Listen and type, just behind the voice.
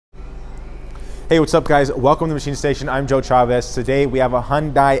Hey, what's up guys? Welcome to MachineStation. I'm Joe Chavez. Today we have a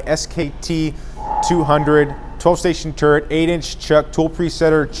Hyundai SKT-200 12-station turret, 8-inch chuck, tool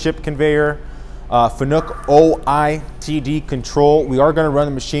presetter, chip conveyor, Fanuc OITD control. We are going to run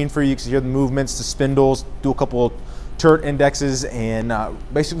the machine for you. You can hear the movements, the spindles, do a couple of turret indexes, and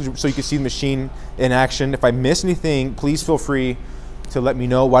basically so you can see the machine in action. If I miss anything, please feel free to let me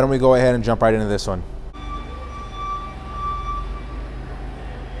know. Why don't we go ahead and jump right into this one.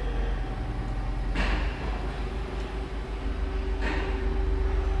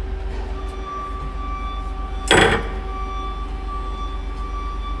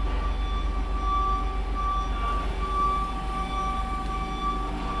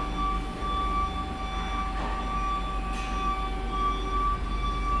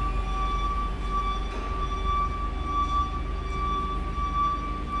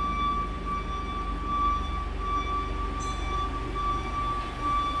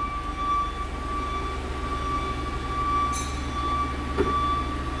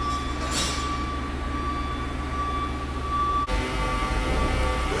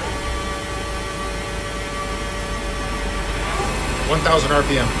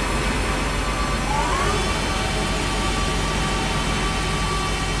 RPM.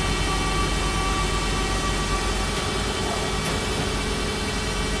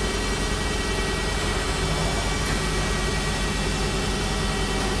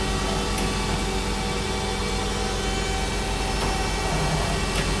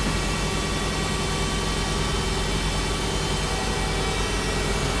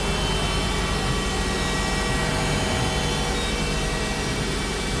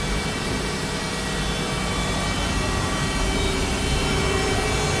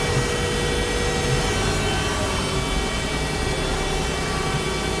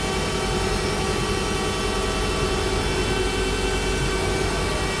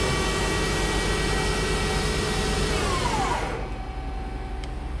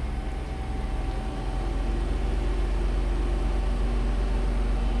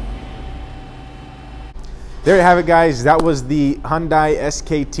 There you have it, guys. That was the Hyundai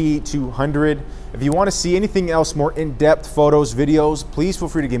SKT-200. If you want to see anything else, more in-depth photos, videos, please feel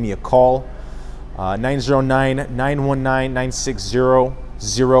free to give me a call,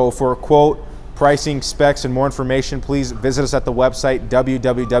 909-919-9600 for a quote, pricing, specs, and more information. Please visit us at the website,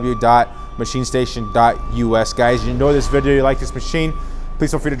 www.machinestation.us. Guys, you enjoy this video, you like this machine, please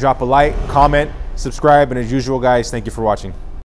feel free to drop a like, comment, subscribe, and as usual, guys, thank you for watching.